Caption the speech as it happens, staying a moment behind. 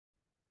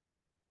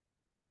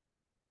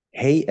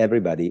Hey,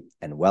 everybody,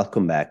 and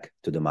welcome back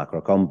to the Macro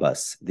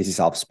Compass. This is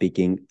Alf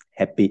speaking.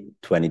 Happy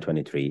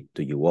 2023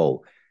 to you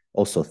all.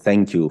 Also,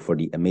 thank you for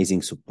the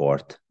amazing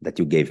support that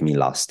you gave me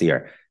last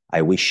year.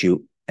 I wish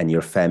you and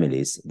your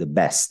families the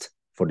best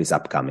for this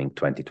upcoming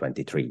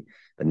 2023.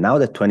 But now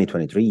that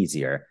 2023 is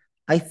here,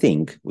 I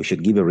think we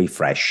should give a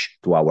refresh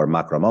to our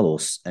macro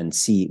models and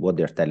see what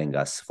they're telling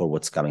us for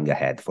what's coming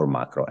ahead for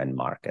macro and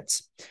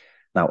markets.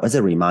 Now, as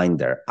a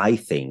reminder, I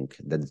think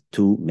that the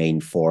two main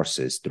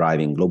forces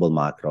driving global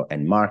macro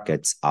and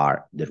markets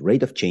are the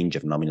rate of change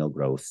of nominal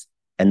growth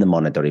and the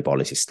monetary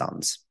policy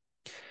stance.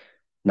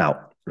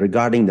 Now,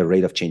 regarding the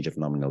rate of change of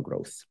nominal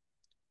growth,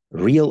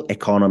 real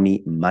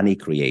economy money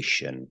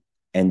creation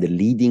and the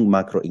leading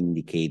macro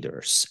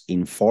indicators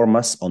inform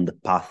us on the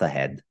path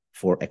ahead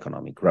for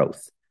economic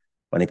growth.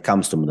 When it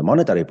comes to the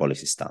monetary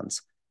policy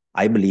stance,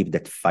 I believe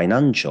that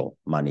financial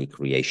money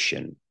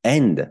creation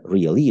and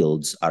real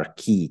yields are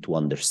key to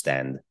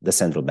understand the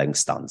central bank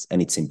stance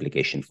and its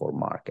implication for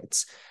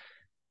markets.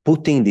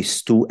 Putting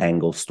these two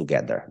angles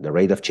together, the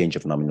rate of change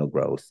of nominal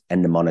growth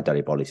and the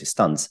monetary policy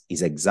stance,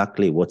 is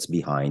exactly what's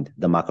behind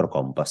the Macro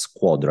Compass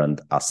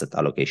Quadrant Asset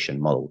Allocation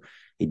model.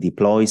 It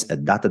deploys a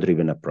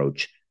data-driven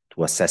approach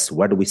to assess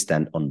where do we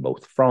stand on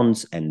both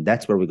fronts, and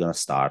that's where we're going to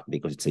start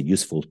because it's a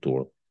useful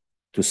tool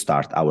to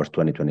start our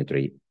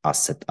 2023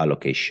 asset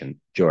allocation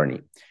journey.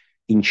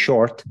 In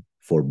short,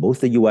 for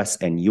both the US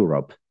and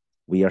Europe,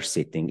 we are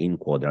sitting in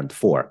quadrant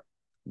 4.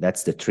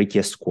 That's the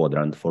trickiest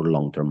quadrant for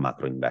long-term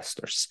macro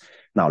investors.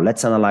 Now,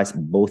 let's analyze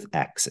both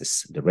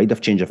axes, the rate of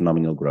change of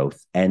nominal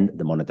growth and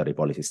the monetary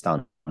policy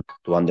stance,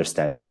 to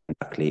understand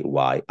exactly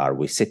why are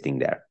we sitting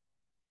there.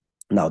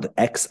 Now, the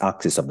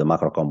x-axis of the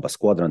Macro Compass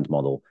Quadrant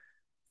model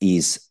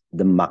is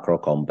the Macro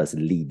Compass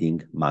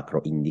leading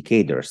macro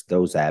indicators.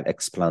 Those have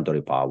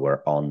explanatory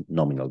power on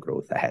nominal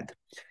growth ahead.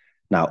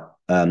 Now,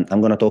 I'm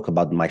going to talk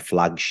about my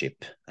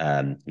flagship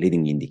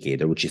leading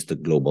indicator, which is the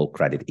Global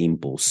Credit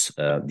Impulse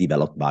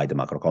developed by the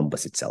Macro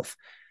Compass itself.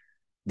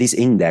 This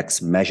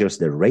index measures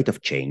the rate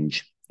of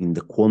change in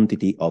the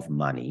quantity of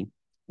money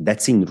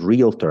that's in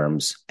real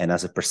terms and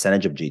as a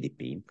percentage of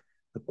GDP,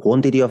 the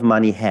quantity of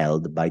money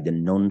held by the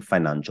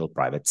non-financial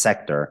private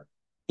sector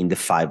in the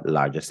 5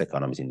 largest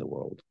economies in the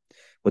world.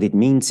 What it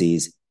means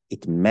is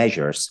it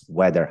measures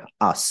whether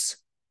us,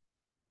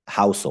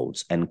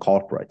 households and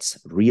corporates,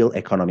 real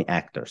economy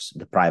actors,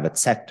 the private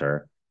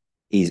sector,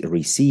 is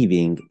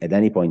receiving at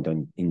any point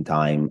in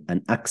time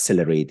an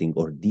accelerating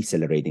or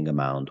decelerating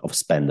amount of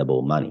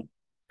spendable money.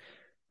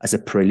 As a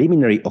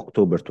preliminary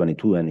October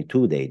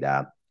 2022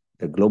 data,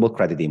 the Global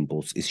Credit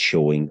Impulse is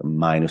showing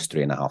minus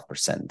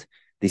 3.5%.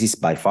 This is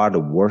by far the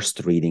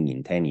worst reading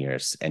in 10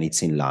 years, and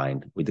it's in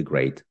line with the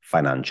great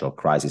financial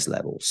crisis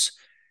levels.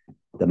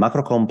 The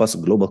Macro Compass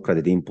Global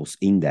Credit Impulse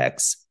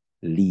Index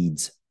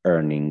leads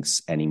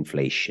earnings and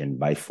inflation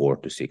by 4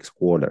 to 6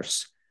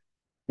 quarters.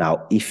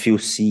 Now, if you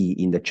see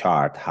in the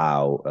chart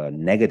how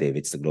negative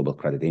it's the Global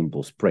Credit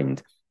Impulse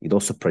print, it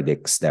also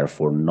predicts,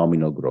 therefore,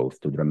 nominal growth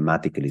to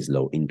dramatically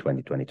slow in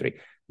 2023,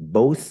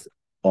 both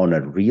on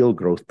a real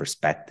growth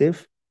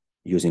perspective,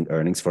 using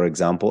earnings, for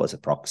example, as a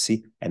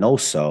proxy, and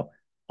also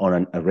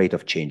on a rate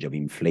of change of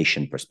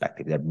inflation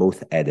perspective. They're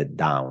both added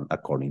down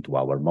according to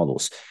our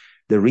models.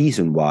 The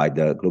reason why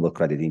the Global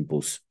Credit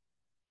Impulse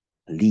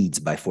leads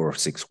by 4 or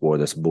 6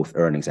 quarters, both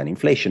earnings and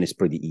inflation, is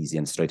pretty easy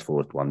and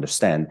straightforward to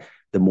understand.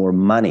 The more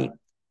money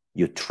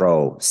you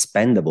throw,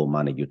 spendable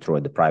money you throw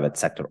at the private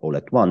sector all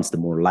at once, the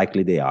more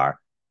likely they are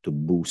to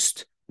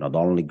boost not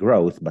only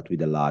growth, but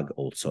with a lag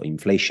also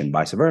inflation.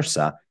 Vice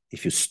versa,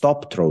 if you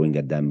stop throwing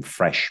at them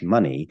fresh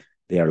money,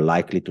 they are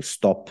likely to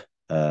stop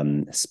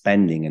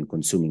spending and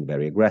consuming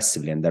very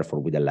aggressively, and therefore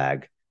with a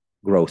lag,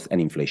 growth and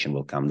inflation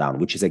will come down,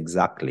 which is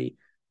exactly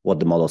what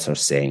the models are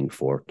saying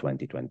for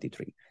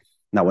 2023.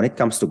 Now, when it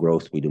comes to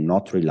growth, we do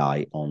not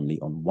rely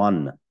only on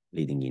one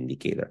leading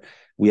indicator.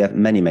 We have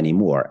many, many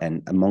more,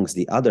 and amongst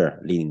the other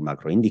leading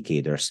macro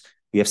indicators,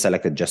 we have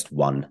selected just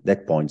one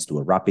that points to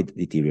a rapid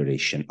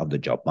deterioration of the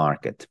job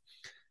market.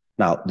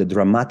 Now, the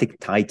dramatic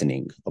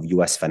tightening of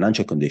US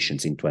financial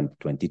conditions in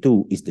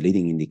 2022 is the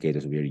leading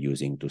indicators we are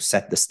using to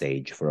set the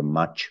stage for a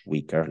much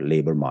weaker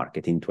labor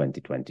market in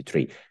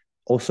 2023.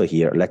 Also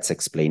here, let's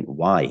explain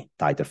why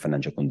tighter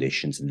financial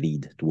conditions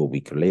lead to a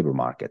weaker labor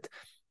market.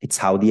 It's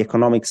how the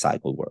economic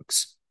cycle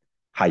works.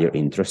 Higher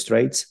interest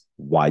rates,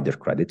 wider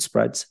credit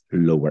spreads,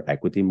 lower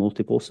equity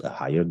multiples, a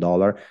higher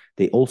dollar,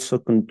 they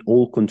also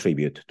all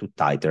contribute to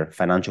tighter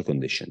financial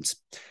conditions.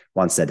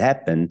 Once that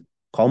happens,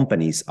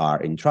 companies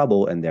are in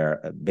trouble and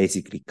they're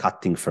basically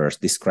cutting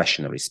first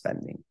discretionary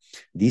spending.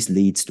 This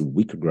leads to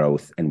weaker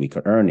growth and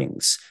weaker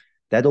earnings.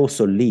 That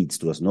also leads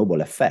to a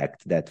snowball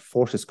effect that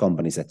forces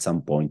companies at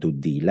some point to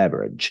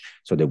deleverage.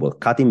 So they will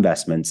cut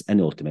investments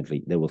and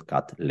ultimately they will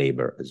cut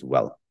labor as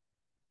well.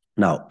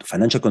 Now,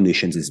 financial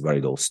conditions is where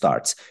it all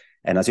starts.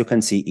 And as you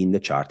can see in the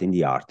chart in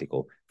the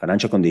article,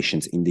 financial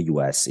conditions in the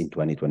US in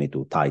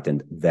 2022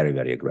 tightened very,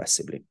 very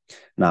aggressively.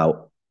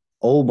 Now,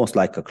 almost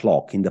like a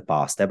clock in the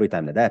past, every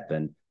time that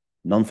happened,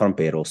 non-farm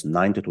payrolls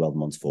 9 to 12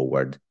 months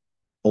forward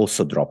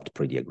also dropped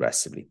pretty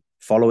aggressively.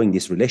 following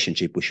this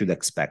relationship, we should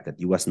expect that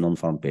US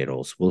non-farm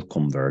payrolls will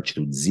converge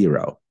to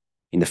zero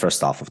in the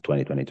first half of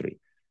 2023.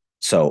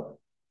 So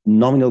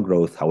nominal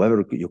growth,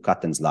 however you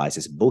cut and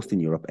slice, both in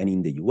Europe and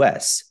in the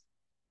US,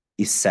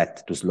 is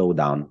set to slow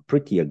down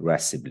pretty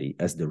aggressively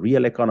as the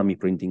real economy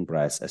printing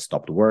press has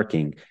stopped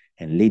working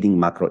and leading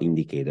macro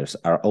indicators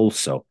are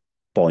also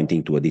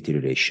pointing to a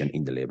deterioration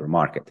in the labor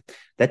market.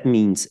 That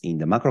means in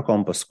the Macro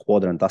Compass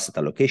Quadrant Asset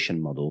Allocation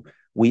model,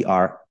 we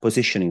are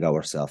positioning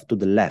ourselves to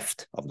the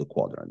left of the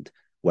quadrant,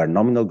 where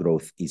nominal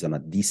growth is on a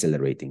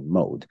decelerating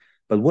mode.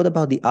 But what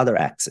about the other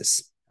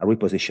axis? Are we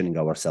positioning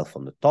ourselves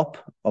on the top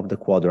of the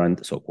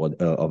quadrant,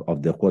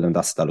 of the Quadrant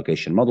Asset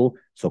Allocation model,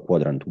 so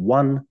quadrant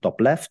 1, top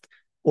left,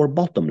 or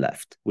bottom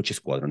left, which is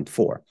quadrant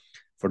 4?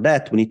 For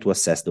that, we need to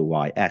assess the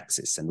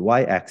y-axis, and the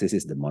y-axis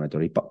is the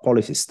monetary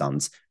policy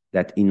stance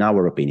that, in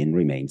our opinion,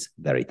 remains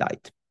very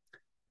tight.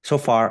 So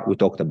far, we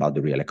talked about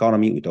the real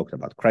economy, we talked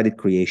about credit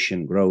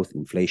creation, growth,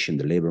 inflation,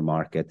 the labor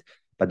market,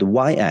 but the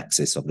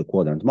y-axis of the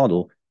quadrant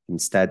model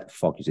instead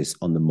focuses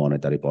on the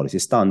monetary policy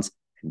stance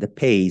and the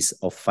pace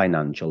of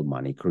financial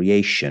money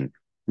creation,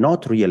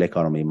 not real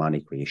economy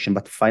money creation,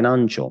 but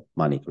financial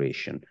money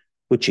creation,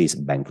 which is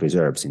bank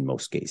reserves in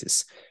most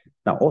cases.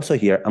 Now, also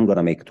here, I'm going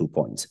to make 2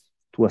 points.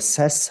 To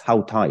assess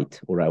how tight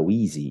or how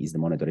easy is the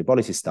monetary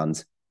policy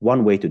stance,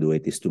 one way to do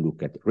it is to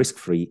look at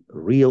risk-free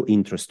real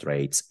interest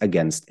rates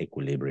against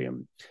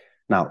equilibrium.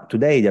 Now,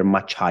 today, they're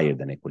much higher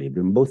than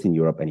equilibrium, both in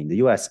Europe and in the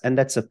US, and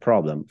that's a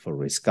problem for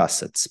risk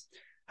assets.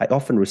 I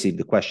often receive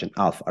the question,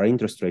 Alf, are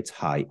interest rates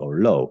high or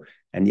low?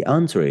 And the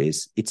answer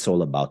is, it's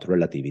all about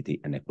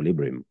relativity and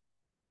equilibrium.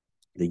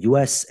 The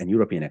US and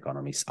European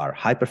economies are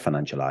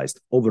hyper-financialized,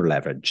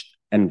 over-leveraged,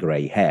 and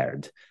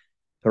gray-haired,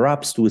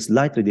 perhaps to a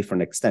slightly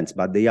different extent,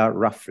 but they are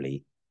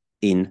roughly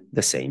in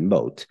the same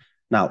boat.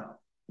 Now,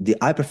 the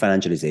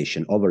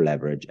hyper-financialization,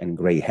 over-leverage, and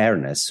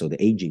gray-hairedness, so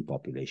the aging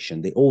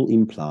population, they all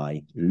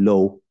imply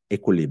low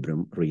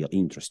equilibrium real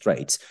interest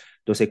rates.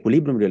 Those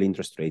equilibrium real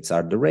interest rates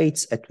are the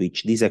rates at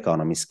which these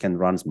economies can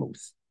run smooth.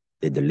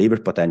 They deliver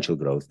potential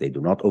growth, they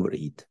do not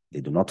overheat,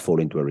 they do not fall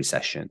into a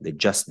recession, they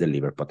just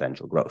deliver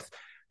potential growth.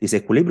 These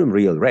equilibrium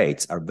real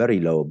rates are very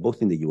low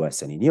both in the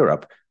US and in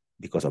Europe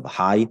because of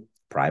high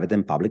private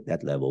and public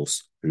debt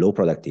levels, low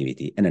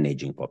productivity, and an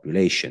aging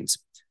populations.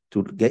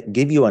 To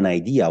give you an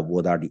idea of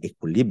what are the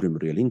equilibrium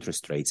real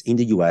interest rates, in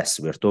the US,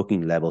 we're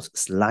talking levels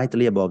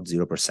slightly above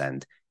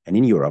 0%, and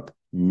in Europe,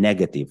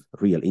 negative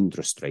real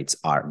interest rates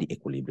are the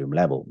equilibrium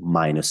level,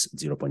 minus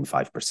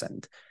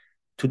 0.5%.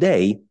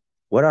 Today,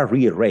 where are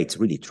real rates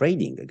really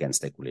trading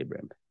against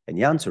equilibrium? And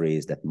the answer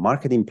is that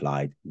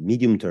market-implied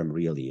medium-term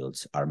real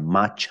yields are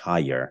much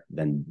higher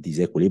than these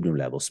equilibrium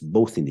levels,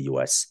 both in the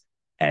US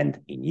and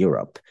in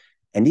Europe.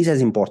 And this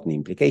has important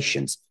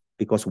implications,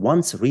 because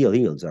once real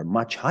yields are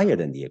much higher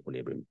than the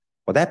equilibrium,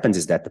 what happens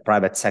is that the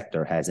private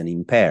sector has an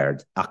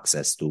impaired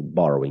access to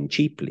borrowing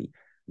cheaply.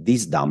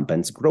 This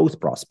dampens growth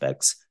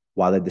prospects,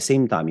 while at the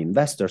same time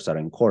investors are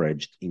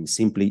encouraged in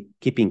simply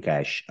keeping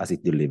cash as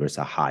it delivers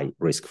a high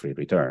risk-free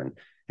return.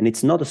 And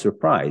it's not a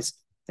surprise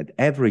that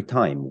every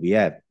time we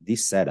have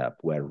this setup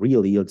where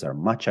real yields are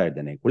much higher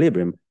than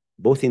equilibrium,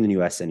 both in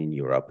the US and in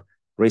Europe,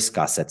 risk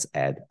assets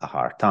had a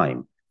hard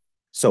time.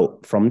 So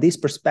from this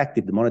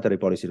perspective, the monetary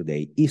policy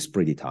today is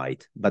pretty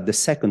tight. But the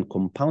second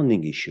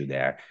compounding issue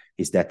there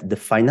is that the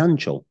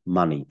financial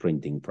money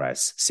printing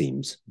press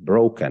seems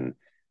broken.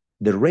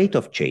 The rate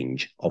of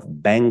change of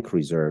bank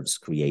reserves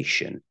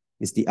creation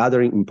is the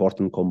other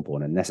important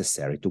component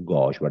necessary to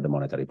gauge where the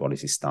monetary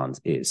policy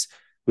stance is.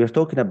 We are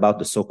talking about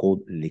the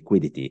so-called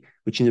liquidity,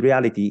 which in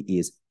reality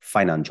is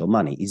financial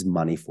money, is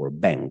money for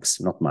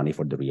banks, not money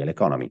for the real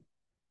economy.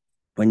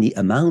 When the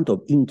amount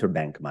of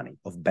interbank money,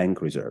 of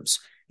bank reserves,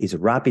 is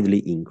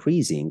rapidly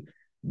increasing,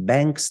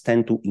 banks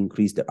tend to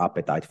increase their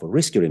appetite for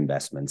riskier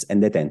investments,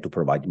 and they tend to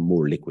provide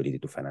more liquidity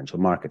to financial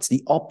markets.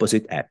 The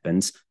opposite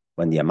happens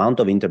when the amount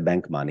of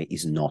interbank money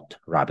is not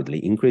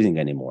rapidly increasing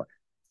anymore.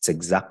 It's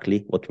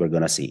exactly what we're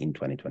going to see in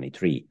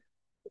 2023.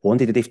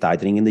 Quantitative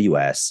tightening in the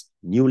US,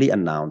 newly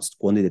announced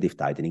quantitative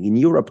tightening in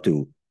Europe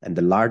too, and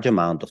the large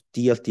amount of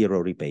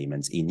TLTRO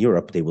repayments in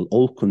Europe, they will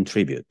all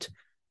contribute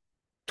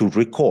to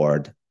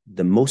record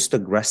the most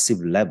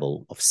aggressive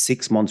level of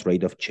 6 months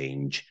rate of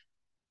change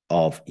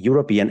of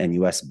European and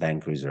US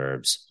bank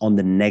reserves on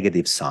the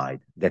negative side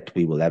that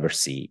we will ever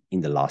see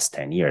in the last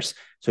 10 years.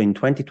 So in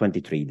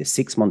 2023, the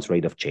 6 months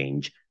rate of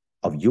change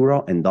of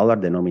euro and dollar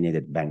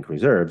denominated bank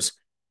reserves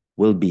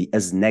will be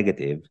as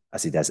negative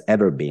as it has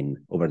ever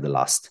been over the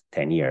last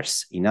 10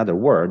 years. In other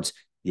words,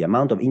 the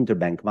amount of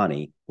interbank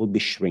money will be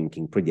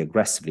shrinking pretty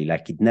aggressively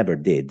like it never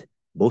did,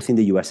 both in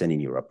the US and in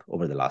Europe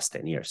over the last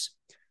 10 years.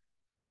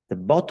 The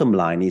bottom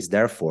line is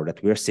therefore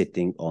that we're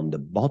sitting on the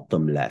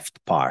bottom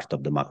left part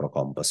of the Macro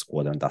Compass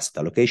Quadrant Asset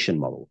Allocation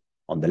model.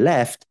 On the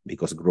left,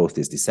 because growth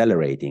is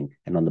decelerating,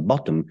 and on the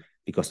bottom,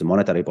 because the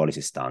monetary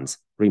policy stance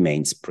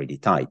remains pretty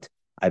tight.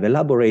 I've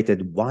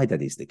elaborated why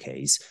that is the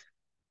case,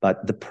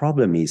 but the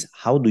problem is,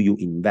 how do you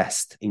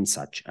invest in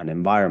such an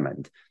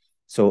environment?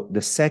 So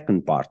the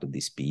second part of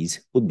this piece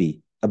would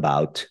be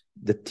about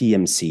the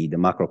TMC, the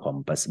Macro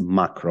Compass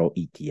Macro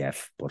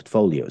ETF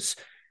portfolios.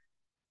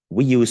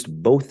 We used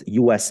both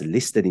US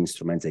listed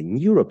instruments and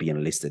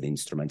European listed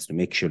instruments to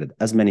make sure that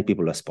as many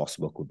people as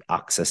possible could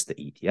access the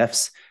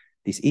ETFs.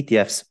 These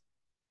ETFs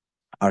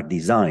are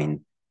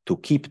designed to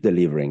keep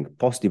delivering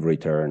positive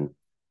return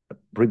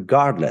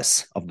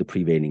regardless of the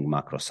prevailing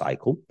macro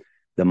cycle.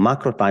 The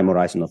macro time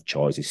horizon of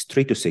choice is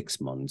 3 to 6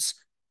 months.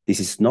 This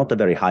is not a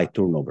very high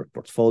turnover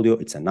portfolio.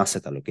 It's an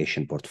asset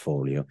allocation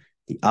portfolio.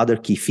 The other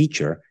key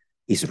feature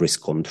is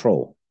risk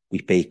control.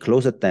 We pay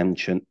close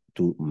attention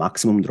to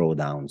maximum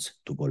drawdowns,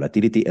 to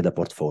volatility at the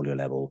portfolio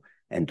level,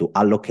 and to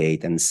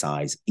allocate and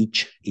size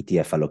each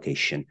ETF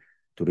allocation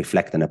to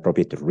reflect an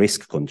appropriate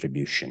risk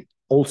contribution,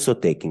 also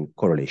taking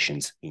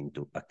correlations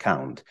into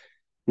account.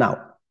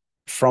 Now,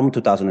 from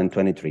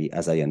 2023,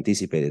 as I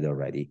anticipated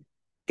already,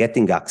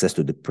 getting access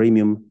to the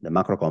premium, the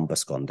Macro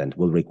Compass content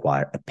will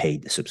require a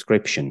paid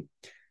subscription.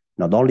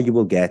 Not only you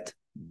will get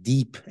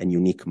deep and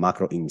unique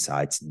macro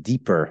insights,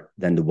 deeper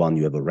than the one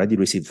you have already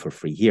received for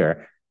free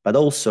here, but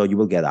also you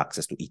will get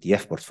access to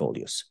ETF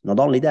portfolios.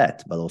 Not only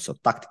that, but also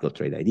tactical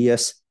trade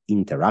ideas,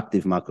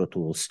 interactive macro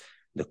tools,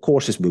 the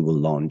courses we will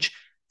launch,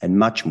 and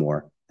much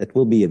more that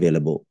will be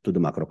available to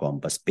the Macro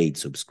Compass paid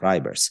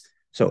subscribers.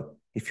 So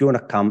if you want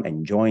to come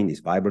and join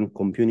this vibrant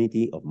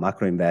community of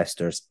macro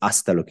investors,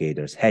 asset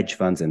allocators, hedge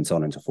funds, and so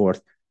on and so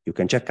forth, you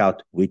can check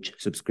out which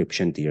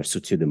subscription tier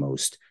suits you the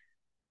most.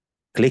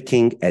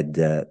 Clicking at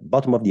the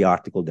bottom of the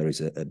article, there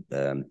is a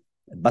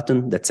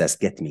button that says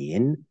Get Me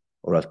In,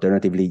 or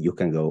alternatively, you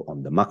can go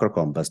on the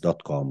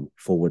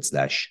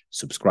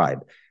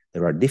macrocompass.com/subscribe.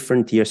 There are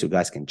different tiers you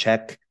guys can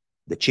check.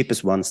 The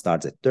cheapest one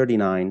starts at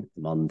 $39 a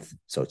month,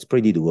 so it's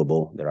pretty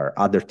doable. There are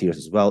other tiers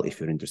as well if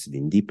you're interested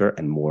in deeper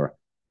and more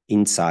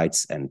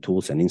insights and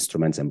tools and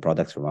instruments and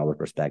products from our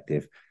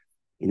perspective.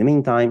 In the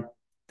meantime,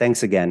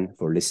 thanks again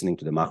for listening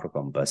to the Macro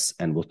Compass,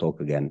 and we'll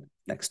talk again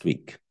next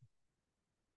week.